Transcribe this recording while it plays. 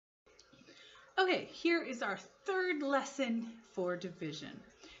Okay, here is our third lesson for division.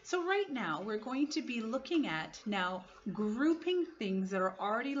 So right now we're going to be looking at now grouping things that are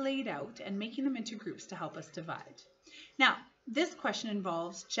already laid out and making them into groups to help us divide. Now, this question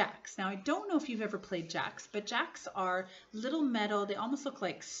involves jacks. Now, I don't know if you've ever played jacks, but jacks are little metal, they almost look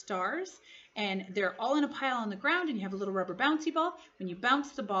like stars, and they're all in a pile on the ground, and you have a little rubber bouncy ball. When you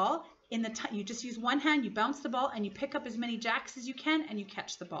bounce the ball, you just use one hand, you bounce the ball, and you pick up as many jacks as you can, and you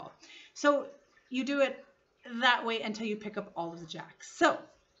catch the ball. So you do it that way until you pick up all of the jacks. So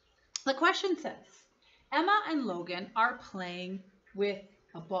the question says, Emma and Logan are playing with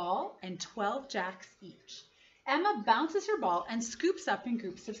a ball and 12 jacks each. Emma bounces her ball and scoops up in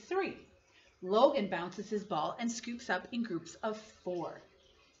groups of 3. Logan bounces his ball and scoops up in groups of 4.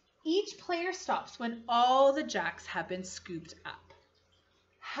 Each player stops when all the jacks have been scooped up.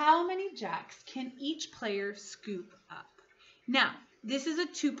 How many jacks can each player scoop up? Now, this is a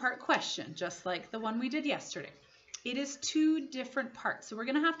two-part question, just like the one we did yesterday. It is 2 different parts, so we're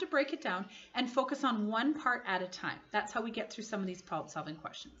going to have to break it down and focus on one part at a time. That's how we get through some of these problem-solving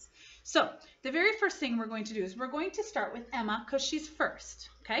questions. So the very first thing we're going to do is we're going to start with Emma because she's first.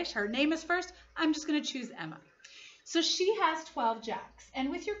 Okay, her name is first. I'm just going to choose Emma. So she has 12 jacks, and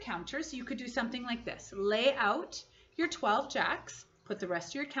with your counters, you could do something like this. Lay out your 12 jacks, put the rest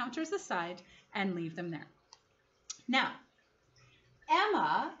of your counters aside, and leave them there. Now,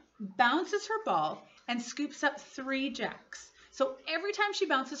 Emma bounces her ball and scoops up 3 jacks. So every time she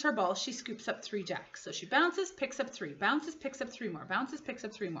bounces her ball, she scoops up 3 jacks. So she bounces, picks up 3, bounces, picks up 3 more, bounces, picks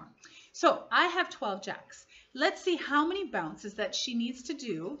up 3 more. So I have 12 jacks. Let's see how many bounces that she needs to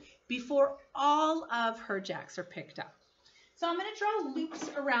do before all of her jacks are picked up. So I'm going to draw loops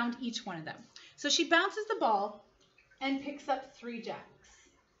around each one of them. So she bounces the ball and picks up 3 jacks.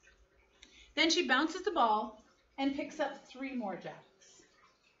 Then she bounces the ball and picks up 3 more jacks.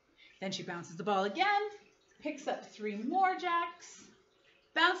 Then she bounces the ball again, picks up 3 more jacks,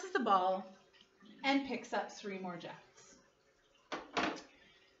 bounces the ball, and picks up 3 more jacks.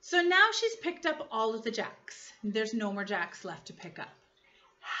 So now she's picked up all of the jacks. There's no more jacks left to pick up.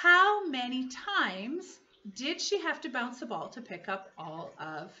 How many times did she have to bounce the ball to pick up all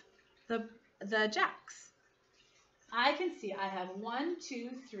of the jacks? I can see I have 1, 2,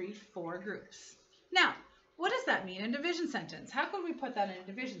 3, 4 groups. Now, what does that mean in a division sentence? How could we put that in a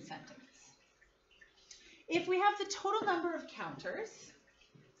division sentence? If we have the total number of counters,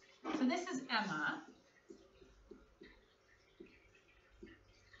 so this is Emma,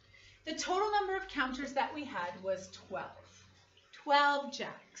 the total number of counters that we had was 12. 12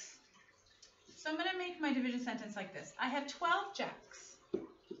 jacks. So I'm going to make my division sentence like this. I have 12 jacks,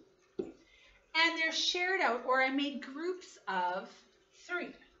 and they're shared out, or I made groups of 3.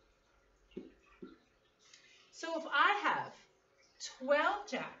 So if I have 12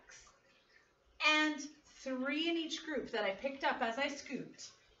 jacks and 3 in each group that I picked up as I scooped,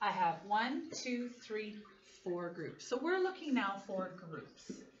 I have 1, 2, 3, 4 groups. So we're looking now for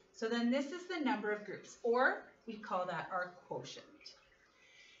groups. So then this is the number of groups, or we call that our quotient.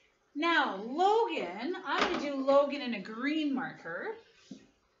 Now, Logan, I'm going to do Logan in a green marker.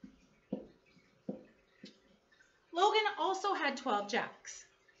 Logan also had 12 jacks.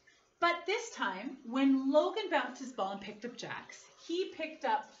 But this time, when Logan bounced his ball and picked up jacks, he picked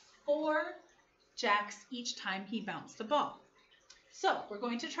up 4 jacks each time he bounced the ball. So we're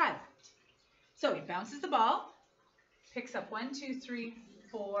going to try that. So he bounces the ball, picks up 1, 2, 3,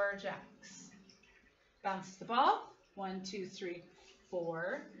 4 jacks. Bounces the ball, 1, 2, 3,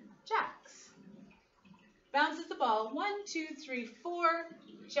 4 jacks. Bounces the ball, 1, 2, 3, 4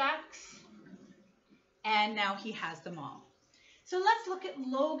 jacks. And now he has them all. So let's look at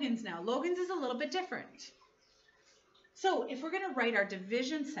Logan's now. Logan's is a little bit different. So if we're going to write our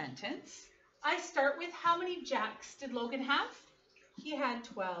division sentence, I start with how many jacks did Logan have? He had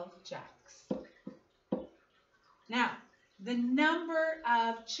 12 jacks. Now, the number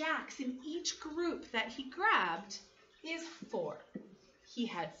of jacks in each group that he grabbed is 4. He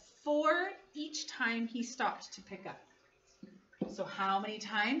had 4 each time he stopped to pick up. So how many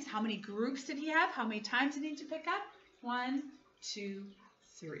times, how many groups did he have? How many times did he need to pick up? 1, 2,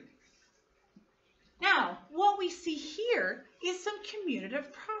 3. Now, what we see here is some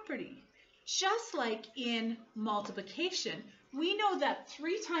commutative property. Just like in multiplication, we know that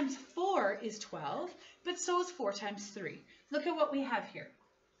 3 times 4 is 12, but so is 4 times 3. Look at what we have here.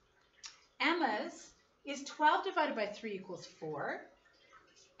 Emma's is 12 divided by 3 equals 4,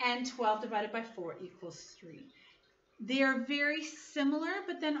 and 12 divided by 4 equals 3. They are very similar,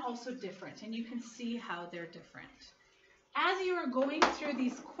 but then also different, and you can see how they're different. As you are going through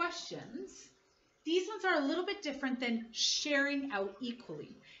these questions, these ones are a little bit different than sharing out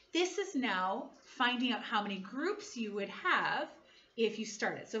equally. This is now finding out how many groups you would have if you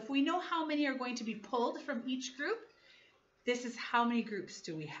started. So if we know how many are going to be pulled from each group, this is how many groups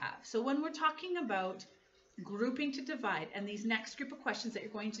do we have. So when we're talking about grouping to divide, and these next group of questions that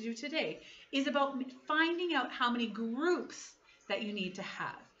you're going to do today is about finding out how many groups that you need to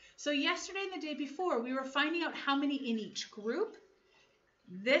have. So yesterday and the day before, we were finding out how many in each group.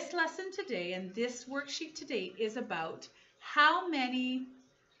 This lesson today and this worksheet today is about how many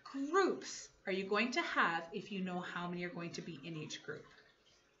groups are you going to have if you know how many are going to be in each group.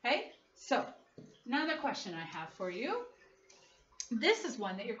 Okay, so another question I have for you. This is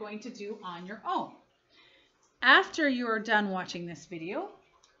one that you're going to do on your own. After you are done watching this video,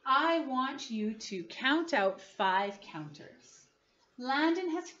 I want you to count out 5 counters. Landon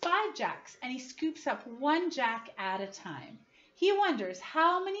has 5 jacks and he scoops up 1 jack at a time. He wonders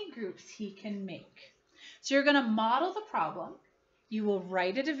how many groups he can make. So you're going to model the problem. You will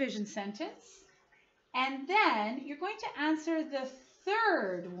write a division sentence, and then you're going to answer the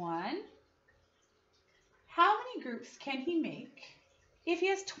third one. How many groups can he make if he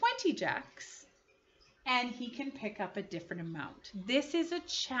has 20 jacks and he can pick up a different amount? This is a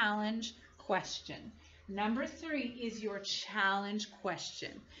challenge question. Number 3 is your challenge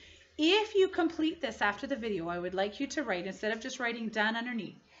question. If you complete this after the video, I would like you to write, instead of just writing done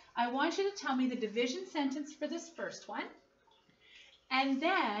underneath, I want you to tell me the division sentence for this first one. And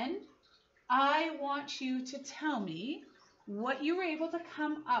then I want you to tell me what you were able to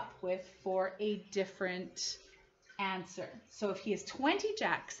come up with for a different answer. So if he has 20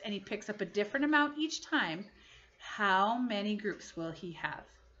 jacks and he picks up a different amount each time, how many groups will he have?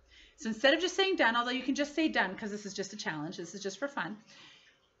 So instead of just saying done, although you can just say done because this is just a challenge, this is just for fun.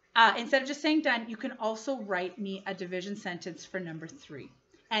 Instead of just saying done, you can also write me a division sentence for number 3.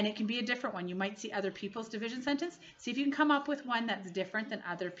 And it can be a different one. You might see other people's division sentence. See if you can come up with one that's different than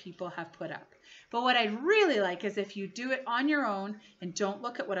other people have put up. But what I'd really like is if you do it on your own and don't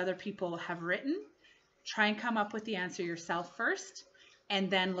look at what other people have written, try and come up with the answer yourself first, and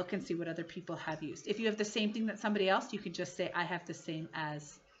then look and see what other people have used. If you have the same thing that somebody else, you can just say, I have the same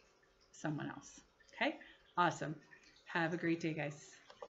as someone else. Okay? Awesome. Have a great day, guys.